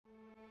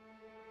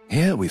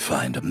Here we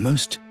find a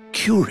most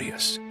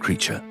curious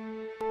creature.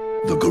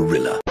 The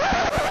gorilla.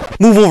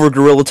 Move over,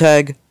 Gorilla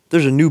Tag.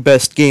 There's a new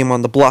best game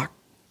on the block.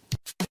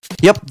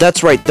 Yep,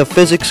 that's right. The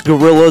Physics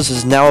Gorillas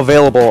is now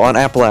available on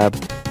App Lab.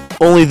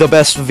 Only the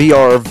best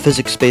VR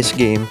physics-based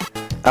game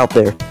out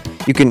there.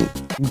 You can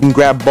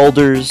grab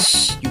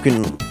boulders. You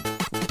can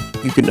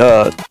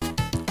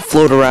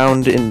float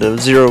around in the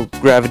zero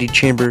gravity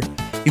chamber.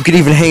 You can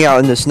even hang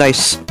out in this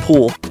nice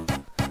pool,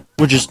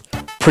 which is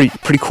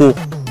pretty cool.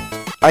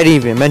 I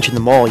didn't even mention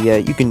them all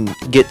yet. You can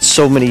get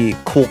so many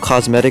cool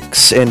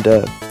cosmetics and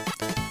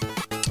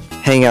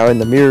hang out in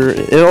the mirror,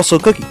 and also a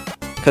cookie.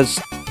 Cause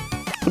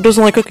who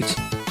doesn't like cookies?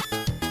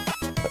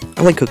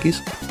 I like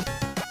cookies.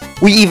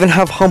 We even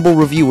have humble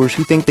reviewers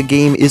who think the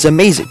game is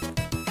amazing.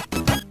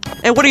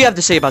 And what do you have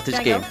to say about this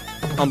game,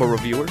 humble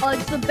reviewer?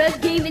 It's the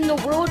best game in the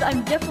world.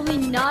 I'm definitely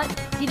not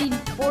getting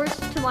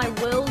forced to my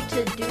will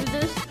to do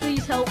this.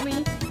 Please help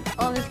me.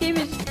 This game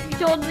is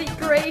totally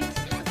great.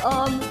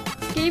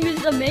 This game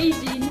is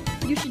amazing.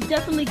 You should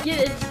definitely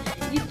get it.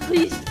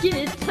 Please get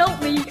it.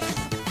 Help me.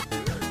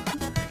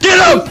 Get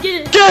up!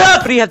 Get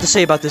up! What do you have to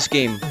say about this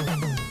game?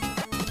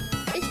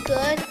 It's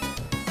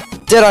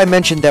good. Did I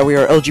mention that we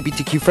are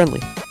LGBTQ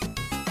friendly?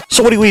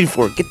 So what are you waiting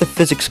for? Get the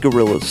Physics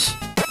Gorillas.